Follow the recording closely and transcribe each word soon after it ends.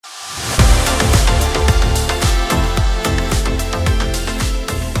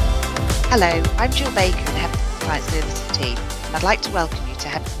Hello, I'm Jill Baker in the Hempsons Client Services team, and I'd like to welcome you to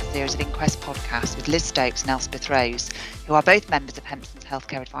Hempsons Series of Inquest podcast with Liz Stokes and Elspeth Rose, who are both members of Hempsons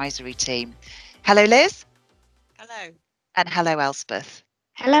Healthcare Advisory team. Hello, Liz. Hello. And hello, Elspeth.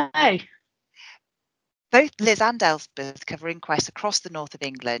 Hello. Both Liz and Elspeth cover inquests across the north of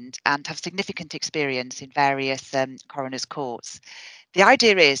England and have significant experience in various coroners' courts. The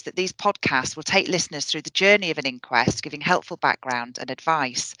idea is that these podcasts will take listeners through the journey of an inquest, giving helpful background and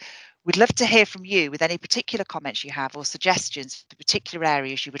advice. We'd love to hear from you with any particular comments you have or suggestions for particular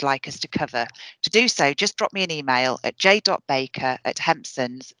areas you would like us to cover. To do so, just drop me an email at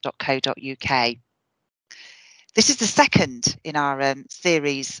j.baker@hempsons.co.uk. This is the second in our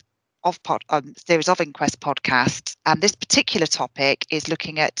series of inquest podcasts, and this particular topic is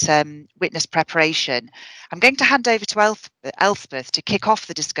looking at witness preparation. I'm going to hand over to Elspeth to kick off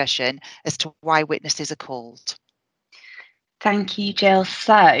the discussion as to why witnesses are called. Thank you, Jill.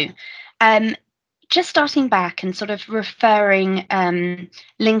 So, just starting back and sort of referring,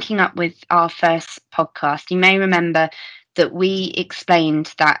 linking up with our first podcast, you may remember that we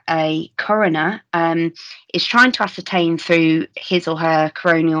explained that a coroner is trying to ascertain through his or her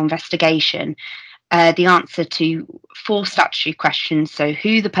coronial investigation the answer to 4 statutory questions. So,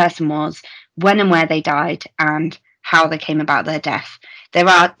 who the person was, when and where they died, and how they came about their death. There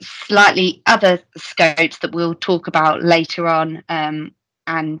are slightly other scopes that we'll talk about later on,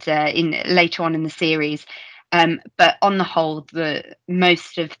 later on in the series. But on the whole,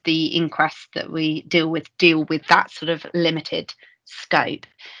 most of the inquests that we deal with that sort of limited scope.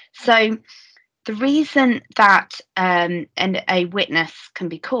 So the reason that a witness can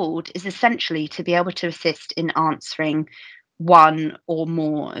be called is essentially to be able to assist in answering one or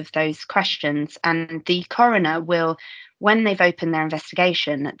more of those questions. And the coroner will, when they've opened their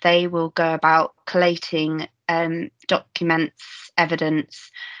investigation, they will go about collating documents,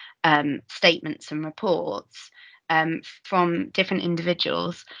 evidence, statements and reports from different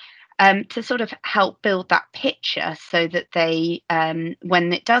individuals to sort of help build that picture so that they,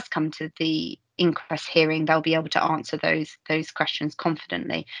 when it does come to the inquest hearing, they'll be able to answer those questions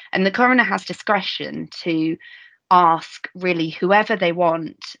confidently. And the coroner has discretion to ask really whoever they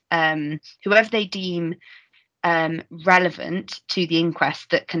want, whoever they deem relevant to the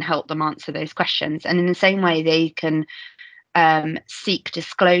inquest that can help them answer those questions. And in the same way, they can seek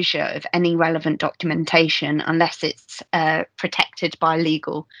disclosure of any relevant documentation unless it's protected by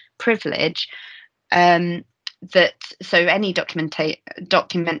legal privilege. So any documentary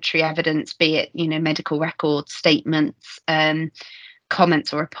evidence, be it medical records, statements,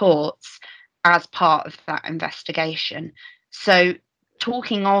 comments or reports, as part of that investigation. So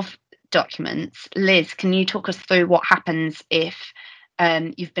talking of documents, Liz, can you talk us through what happens if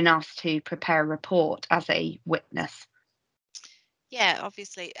you've been asked to prepare a report as a witness? Yeah,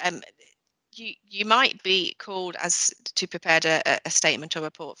 obviously. You might be called as to prepare a statement or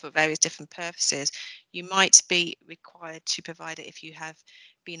report for various different purposes. You might be required to provide it if you have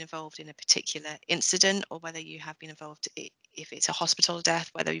been involved in a particular incident, or whether you have been involved, if it's a hospital death,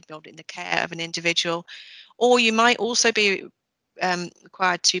 whether you've been involved in the care of an individual, or you might also be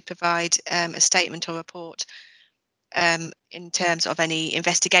required to provide a statement or report in terms of any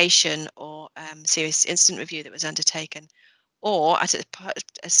investigation or serious incident review that was undertaken, or at a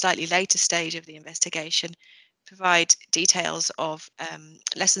slightly later stage of the investigation, provide details of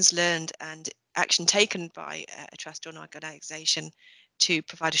lessons learned and action taken by a trust or an organisation to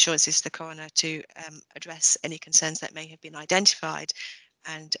provide assurances to the coroner to address any concerns that may have been identified,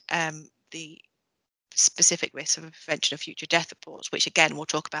 and the specific risks of prevention of future death reports, which again we'll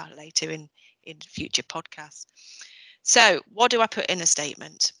talk about later in future podcasts. So what do I put in a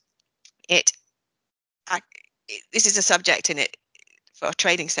statement? This is a subject in it for a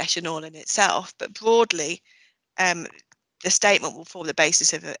training session all in itself, but broadly, the statement will form the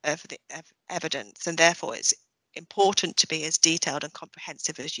basis of evidence, and therefore it's important to be as detailed and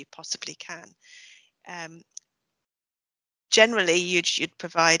comprehensive as you possibly can. Generally, you'd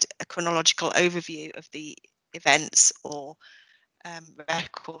provide a chronological overview of the events or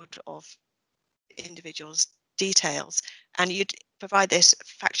record of individuals' details, and you'd provide this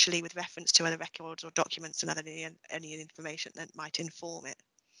factually with reference to other records or documents and any information that might inform it.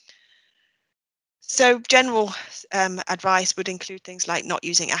 So general advice would include things like not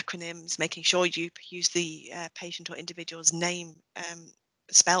using acronyms, making sure you use the patient or individual's name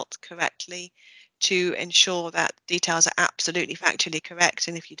spelt correctly to ensure that details are absolutely factually correct,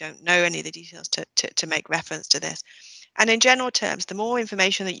 and if you don't know any of the details, to make reference to this. And in general terms, the more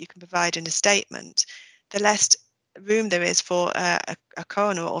information that you can provide in a statement, the less room there is for a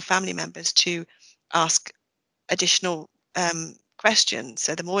coroner or family members to ask additional question.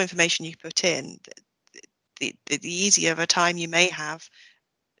 So the more information you put in, the easier of a time you may have,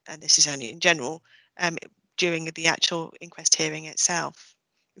 and this is only in general, during the actual inquest hearing itself.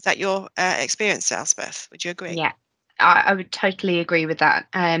 Is that your experience, Elspeth? Would you agree? Yeah, I would totally agree with that.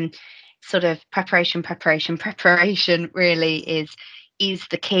 Sort of preparation really is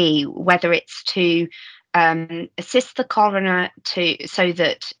the key, whether it's to assist the coroner to so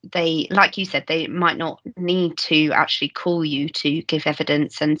that they, like you said, they might not need to actually call you to give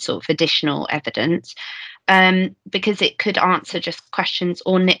evidence and sort of additional evidence, because it could answer just questions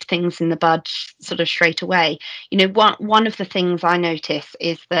or nip things in the bud sort of straight away. You know, one of the things I notice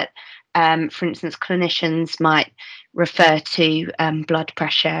is that, for instance, clinicians might refer to blood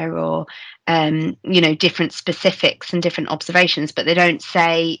pressure or different specifics and different observations, but they don't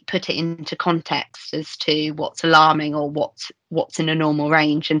put it into context as to what's alarming or what's in a normal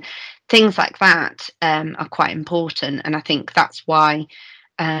range, and things like that are quite important. And I think that's why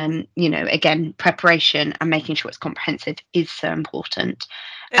again, preparation and making sure it's comprehensive is so important.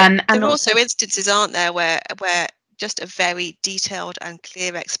 There And are also, also instances, aren't there, where just a very detailed and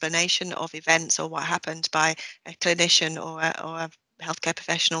clear explanation of events or what happened by a clinician or a healthcare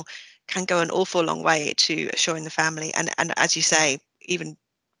professional can go an awful long way to assuring the family, and as you say, even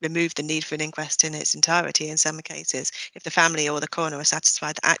remove the need for an inquest in its entirety in some cases, if the family or the coroner are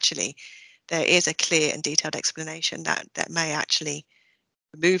satisfied that actually there is a clear and detailed explanation that may actually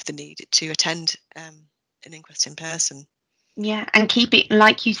remove the need to attend an inquest in person. yeah, and keep it,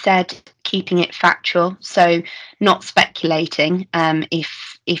 like you said, keeping it factual, so not speculating.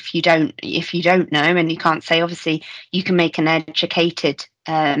 If you don't know and you can't say, obviously you can make an educated,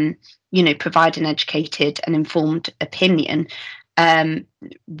 provide an educated and informed opinion,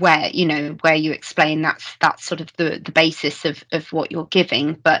 where you explain that's sort of the basis of what you're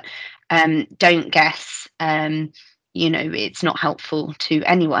giving, but don't guess. It's not helpful to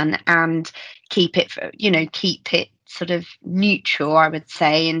anyone, and keep it sort of neutral, I would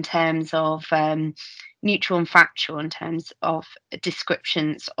say, in terms of neutral and factual in terms of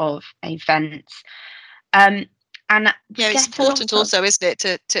descriptions of events. Um, and we Yeah, it's get a lot important of, also, isn't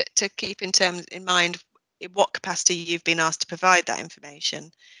it, to keep in mind in what capacity you've been asked to provide that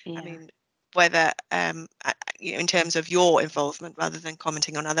information. I yeah, mean, whether in terms of your involvement rather than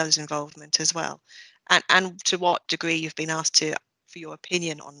commenting on others' involvement as well, and to what degree you've been asked to for your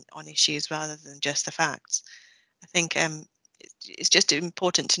opinion on issues rather than just the facts. I think it's just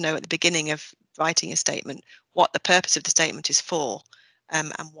important to know at the beginning of writing a statement what the purpose of the statement is for,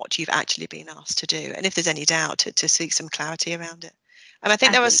 and what you've actually been asked to do. And if there's any doubt, to seek some clarity around it. And I think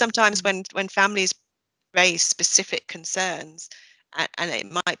I there are think, some times when families raise specific concerns, and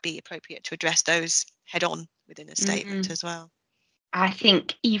it might be appropriate to address those head on within a statement mm, as well. I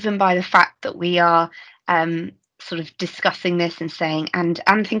think even by the fact that we are sort of discussing this and saying, and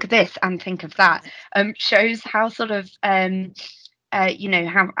think of this and think of that, shows how sort of how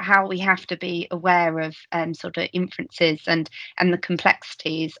we have to be aware of sort of inferences and the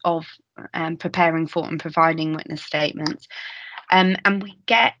complexities of preparing for and providing witness statements. And I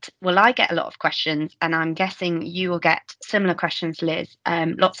get a lot of questions, and I'm guessing you will get similar questions, Liz.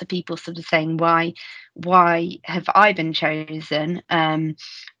 Lots of people sort of saying, why have I been chosen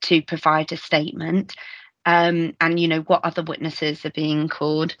to provide a statement? And what other witnesses are being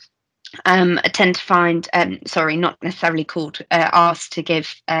called? I tend to find, sorry, not necessarily called, asked to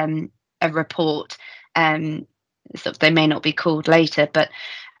give a report. So they may not be called later, but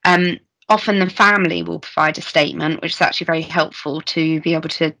um, often the family will provide a statement, which is actually very helpful to be able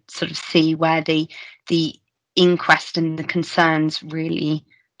to sort of see where the inquest and the concerns really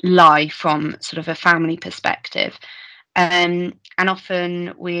lie from sort of a family perspective. And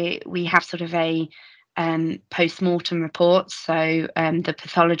often we have sort of a post-mortem report, so the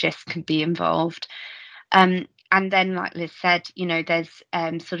pathologist can be involved. And then, like Liz said, there's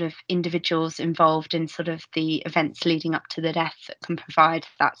sort of individuals involved in sort of the events leading up to the death that can provide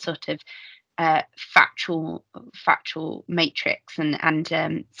that sort of factual matrix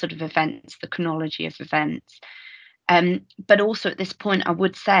and sort of events, the chronology of events. But also at this point, I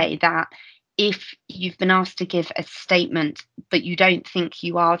would say that if you've been asked to give a statement, but you don't think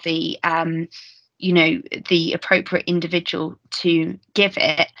you are the appropriate individual to give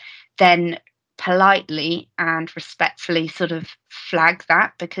it, then politely and respectfully sort of flag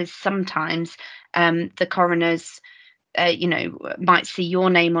that, because sometimes the coroners might see your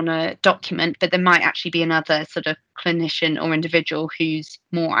name on a document, but there might actually be another sort of clinician or individual who's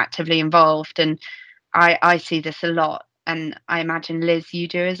more actively involved. And I see this a lot, and I imagine, Liz, you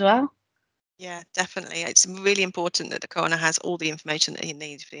do as well. Yeah, definitely. It's really important that the coroner has all the information that he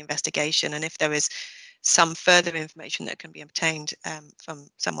needs for the investigation, and if there is some further information that can be obtained from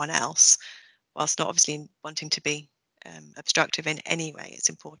someone else, whilst not obviously wanting to be obstructive in any way, it's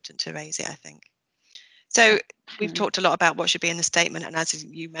important to raise it, I think. So we've talked a lot about what should be in the statement, and as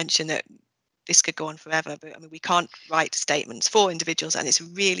you mentioned, that this could go on forever, but I mean, we can't write statements for individuals, and it's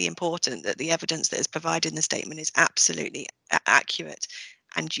really important that the evidence that is provided in the statement is absolutely accurate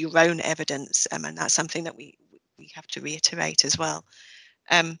and your own evidence, and that's something that we have to reiterate as well.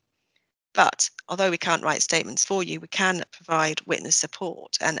 But although we can't write statements for you, we can provide witness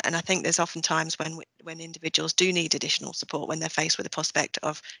support. And I think there's often times when individuals do need additional support when they're faced with the prospect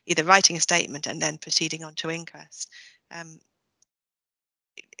of either writing a statement and then proceeding on to inquest.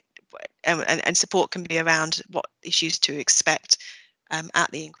 And support can be around what issues to expect at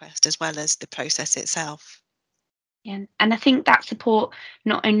the inquest as well as the process itself. Yeah, and I think that support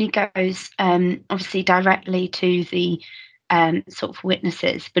not only goes obviously directly to the sort of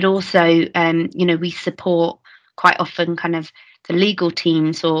witnesses, but also we support quite often kind of the legal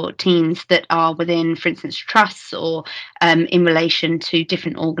teams or teams that are within, for instance, trusts or in relation to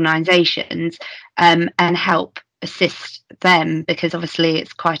different organisations, and help assist them, because obviously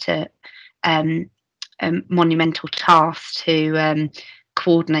it's quite a monumental task to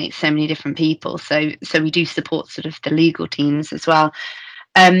coordinate so many different people. So we do support sort of the legal teams as well.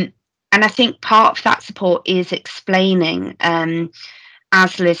 And I think part of that support is explaining,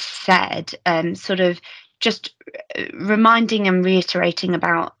 as Liz said, sort of just reminding and reiterating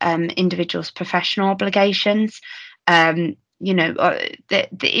about individuals' professional obligations. That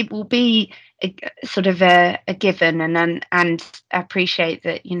it will be sort of a given, and appreciate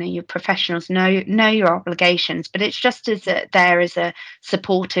that your professionals know your obligations, but it's just as there is a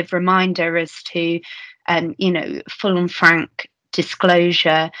supportive reminder as to full and frank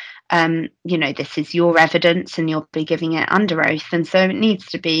disclosure. This is your evidence and you'll be giving it under oath, and so it needs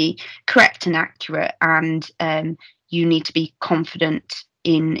to be correct and accurate, and you need to be confident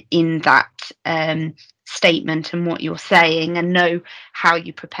in that statement and what you're saying, and know how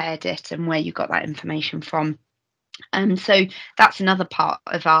you prepared it and where you got that information from. So that's another part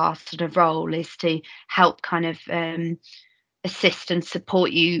of our sort of role, is to help kind of assist and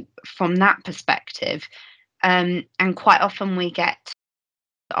support you from that perspective. And quite often we get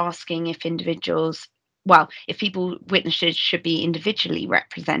asking if witnesses should be individually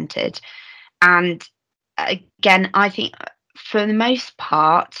represented. And again, I think for the most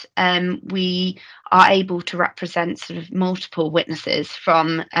part, we are able to represent sort of multiple witnesses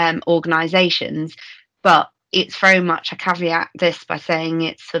from organisations, but it's very much, I caveat this by saying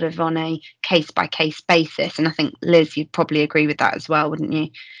it's sort of on a case-by-case basis. And I think, Liz, you'd probably agree with that as well, wouldn't you?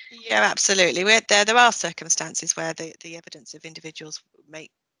 Yeah, absolutely. There are circumstances where the evidence of individuals may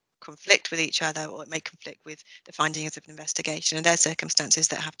conflict with each other, or it may conflict with the findings of an investigation, and there are circumstances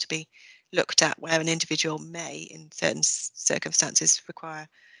that have to be looked at where an individual may, in certain circumstances, require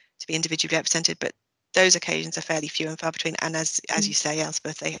to be individually represented, but those occasions are fairly few and far between, and as you say,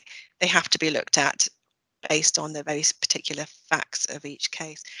 Elspeth, they have to be looked at based on the very particular facts of each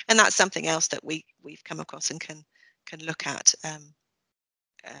case, and that's something else that we've come across and can look at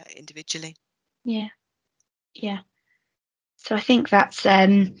individually. Yeah. So I think that's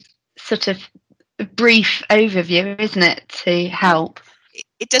sort of a brief overview, isn't it, to help?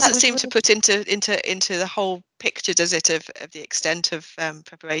 It doesn't seem to put into the whole picture, does it, of the extent of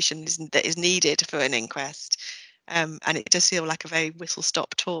preparation that is needed for an inquest, and it does feel like a very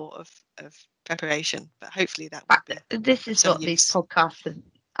whistle-stop tour of preparation. But hopefully that will be. This is what these podcasts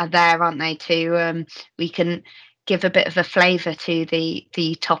are there, aren't they? We can give a bit of a flavour to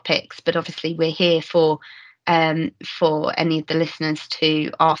the topics, but obviously we're here for any of the listeners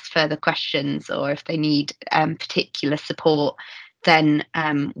to ask further questions, or if they need particular support, then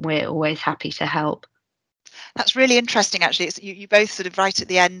we're always happy to help. That's really interesting, actually. It's, you both sort of right at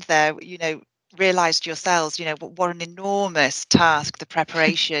the end there, realised yourselves, what an enormous task the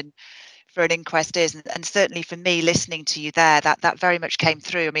preparation for an inquest is. And certainly for me, listening to you there, that very much came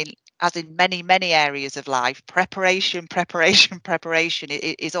through. I mean, as in many, many areas of life, preparation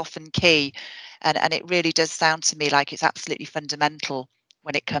is often key. And it really does sound to me like it's absolutely fundamental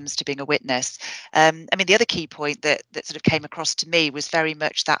when it comes to being a witness. I mean, the other key point that sort of came across to me was very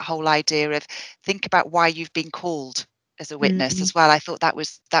much that whole idea of think about why you've been called as a witness as well. I thought that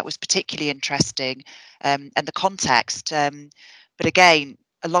was particularly interesting, and the context. But again,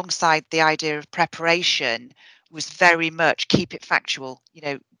 alongside the idea of preparation was very much keep it factual,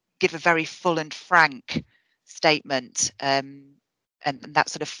 give a very full and frank statement, and that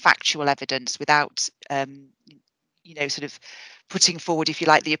sort of factual evidence without sort of putting forward, if you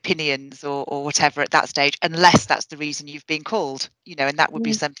like, the opinions or whatever at that stage, unless that's the reason you've been called, and that would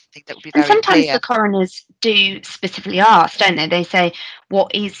be something that would be And very sometimes clear. the coroners do specifically ask, don't they? They say,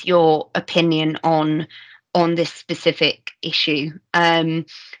 what is your opinion on this specific issue? And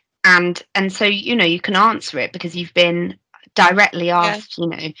so, you can answer it because you've been directly asked,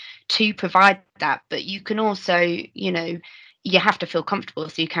 to provide that. But you can also, you have to feel comfortable,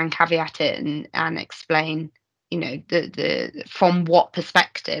 so you can caveat it and explain, the from what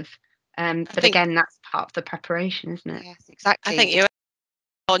perspective. But again, that's part of the preparation, isn't it? Yes, exactly. I think you're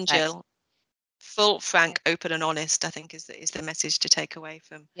on, Jill. Full, frank, open, and honest, I think is the message to take away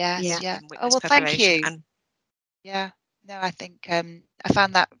from. Yes, yeah. From witness Thank you. And no, I think I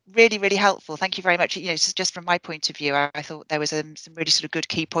found that really, really helpful. Thank you very much. Just from my point of view, I thought there was some really sort of good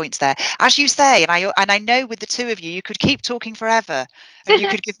key points there, as you say. And I know with the two of you, you could keep talking forever, and you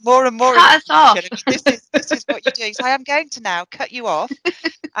could give more and more Cut us off. This is what you're doing. So I am going to now cut you off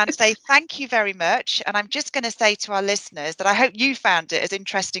and say thank you very much. And I'm just going to say to our listeners that I hope you found it as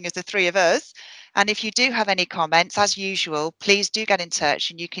interesting as the three of us. And if you do have any comments, as usual, please do get in touch,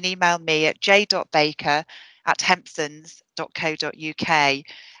 and you can email me at j.baker@hempsons.co.uk.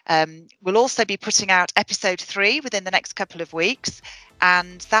 We'll also be putting out episode 3 within the next couple of weeks,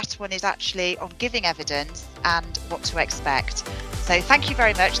 and that one is actually on giving evidence and what to expect. So thank you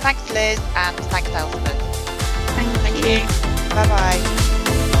very much. Thanks, Liz, and thanks, Elspeth. Thank you. Bye-bye.